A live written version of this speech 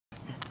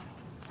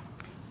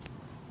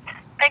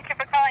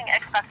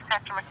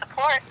customer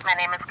support. My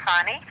name is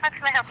Connie. How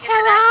can I help you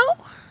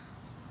Hello?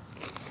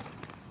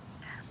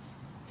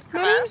 My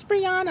Hello? name's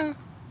Brianna,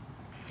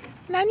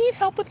 and I need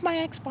help with my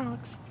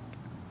Xbox.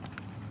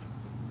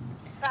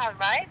 today? All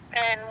right.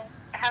 And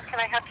how can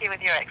I help you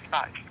with your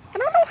Xbox? I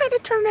don't know how to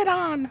turn it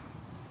on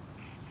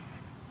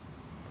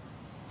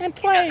and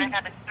You play. don't know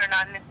how to turn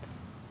on this.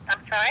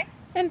 I'm sorry?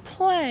 And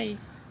play.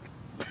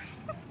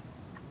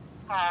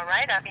 All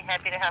right. I'll be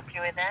happy to help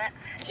you with that.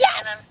 And I'm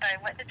Yes! sorry,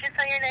 what did you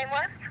say your name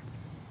was?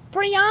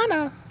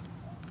 Brianna.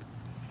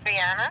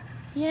 Brianna?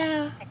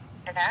 Yeah.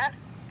 For that?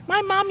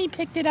 My mommy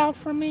picked it out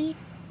for me.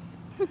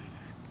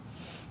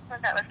 Well,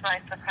 that was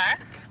nice of her.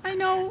 I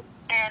know.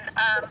 And,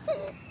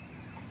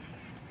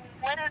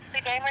 what is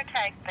the gamer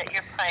tag that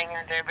you're playing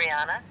under,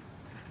 Brianna?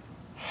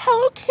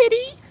 Hello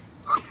Kitty.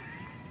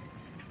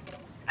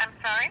 I'm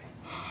sorry?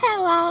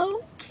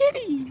 Hello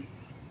Kitty.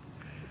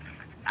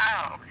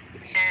 Oh,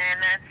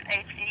 and that's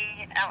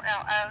HELLOKITTY?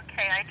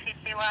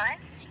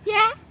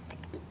 Yeah?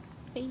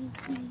 Baby,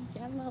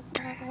 yellow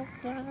flower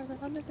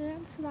on the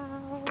dance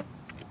floor.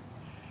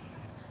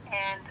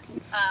 And,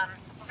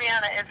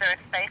 Brianna, is there a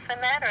space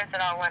in that, or is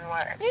it all one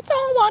word? It's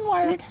all one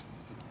word.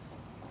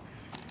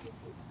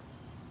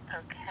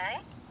 Okay.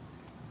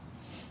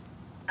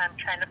 I'm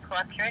trying to pull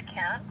up your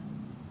account.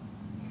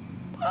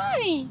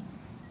 Why?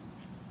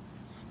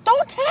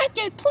 Don't hack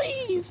it,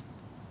 please.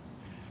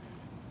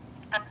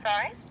 I'm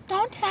sorry?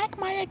 Don't hack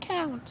my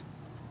account.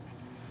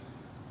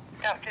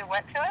 Don't do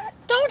what to it?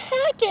 Don't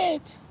hack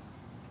it.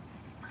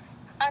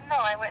 No,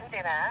 I wouldn't do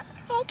that.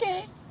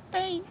 Okay,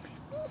 thanks.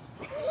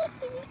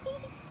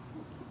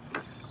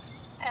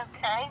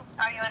 Okay.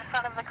 Are you in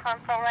front of the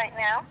console right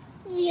now?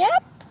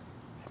 Yep.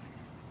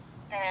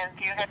 And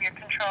do you have your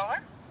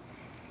controller?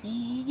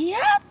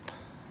 Yep.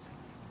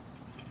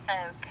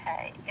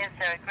 Okay. Is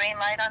there a green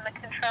light on the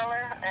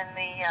controller and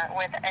the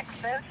where the X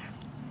is?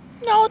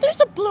 No, there's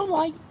a blue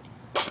light.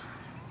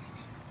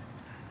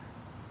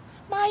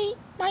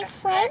 My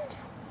friend,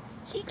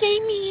 he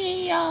gave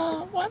me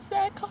a, what's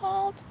that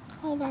called?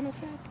 Hold on a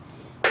sec.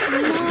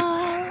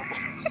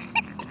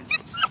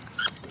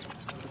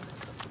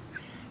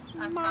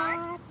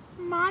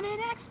 Modded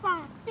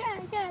Xbox.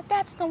 Yeah,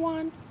 that's the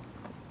one.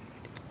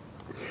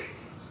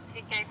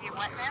 He gave you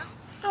what now?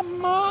 A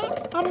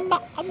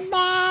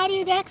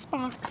modded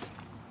Xbox.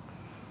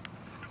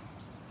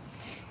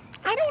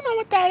 I don't know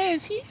what that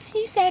is. He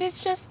said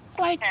it's just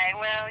like. Okay,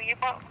 well, you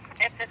won't.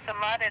 If it's a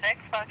modded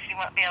Xbox, you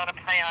won't be able to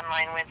play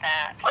online with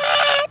that.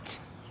 What? You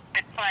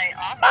could play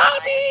offline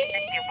Mommy!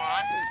 if you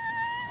want.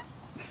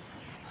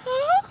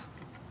 Huh?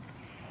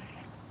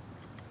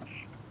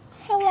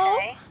 Hello?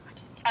 Okay.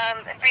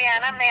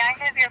 Brianna, may I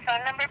have your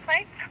phone number,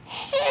 please?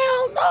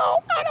 Hell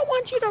no! I don't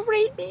want you to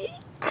rape me.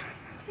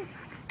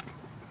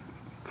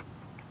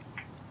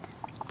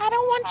 I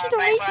don't want you to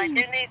Well, I rape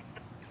do me.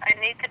 I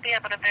need to be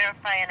able to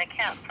verify an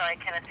account so I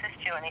can assist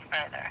you any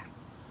further.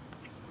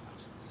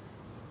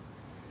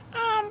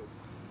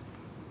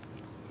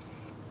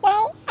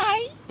 Well,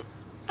 I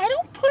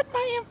don't put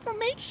my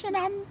information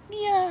on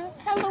the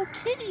Hello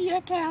Kitty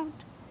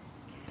account.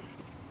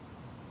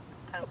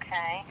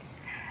 Okay.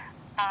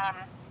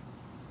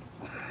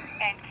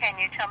 And can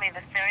you tell me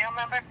the serial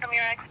number from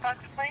your Xbox,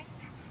 please?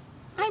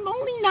 I'm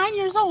only 9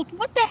 years old.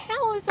 What the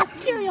hell is a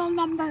serial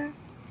number?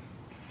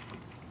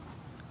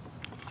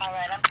 All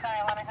right, I'm sorry.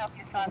 I want to help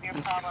you solve your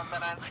problem,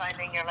 but I'm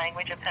finding your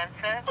language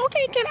offensive.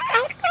 Okay,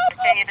 I'll stop.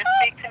 Continue to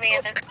speak to me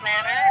in this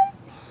manner,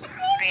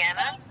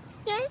 Brianna.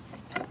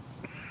 Yes?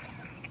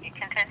 If you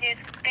continue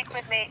to speak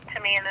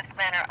to me in this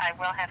manner, I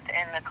will have to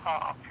end the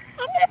call.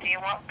 I'm Now, do you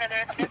want further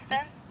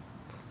assistance?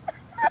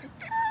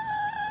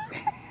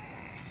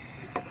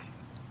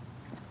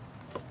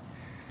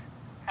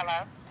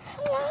 Hello?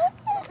 Hello?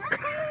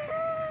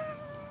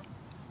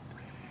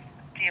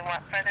 Do you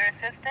want further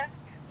assistance?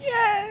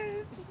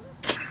 Yes.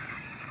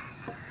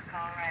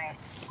 All right.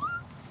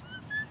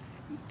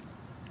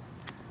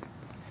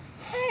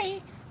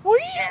 Hey, where are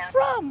you Yeah.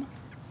 from?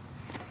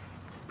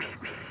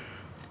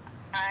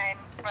 I'm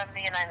from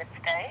the United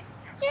States.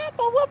 Yeah,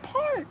 but what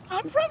part?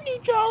 I'm from New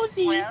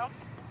Jersey. Well,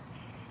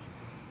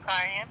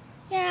 are you?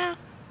 Yeah.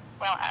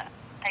 Well,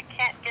 I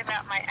can't give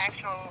out my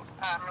actual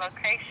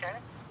location. I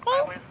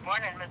Well, was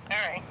born in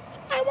Missouri.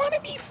 I want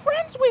to be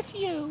friends with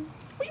you.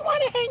 We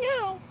want to hang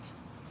out.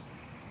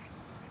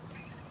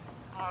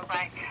 All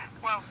right.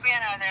 Well,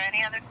 Brianna, are there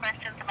any other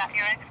questions about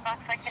your Xbox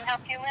I can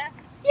help you with?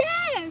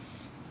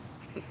 Yes.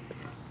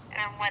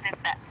 And what is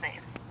that, please?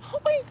 Oh,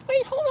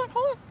 wait, hold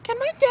on. Can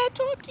my dad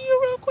talk to you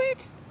real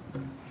quick?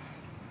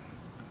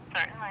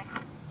 Certainly.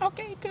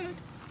 Okay, good.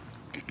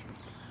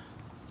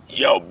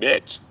 Yo,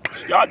 bitch.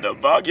 Shut the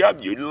fuck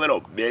up, you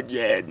little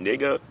bitch-ass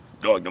nigga.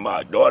 Talking to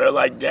my daughter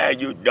like that,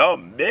 you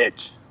dumb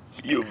bitch.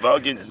 You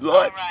fucking slut.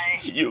 All right.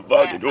 You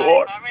fucking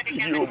whore. I've already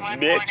given You one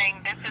bitch. warning.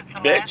 This is the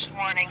Bitch. last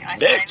warning. I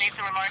Bitch. find these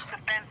remarks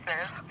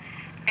offensive.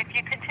 If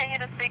you continue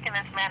to speak in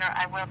this manner,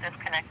 I will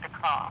disconnect the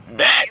call. Do you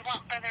Bitch.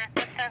 want further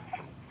assistance?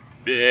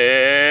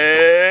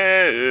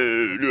 Bitch.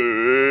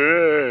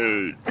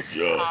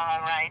 All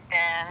right,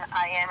 then.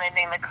 I am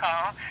ending the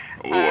call.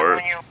 Or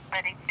when you're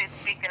ready to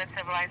speak in a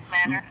civilized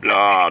manner.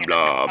 blah,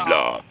 blah,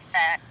 blah.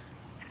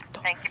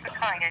 Thank you for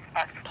calling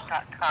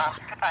Xbox.com.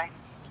 Goodbye.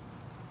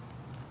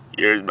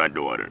 Here's my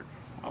daughter.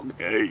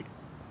 Okay.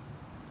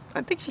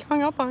 I think she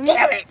hung up on you.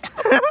 Damn it!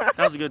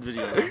 That was a good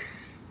video. Alright,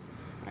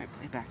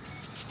 play it back.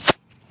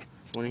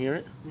 Want to hear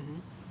it? Mm-hmm.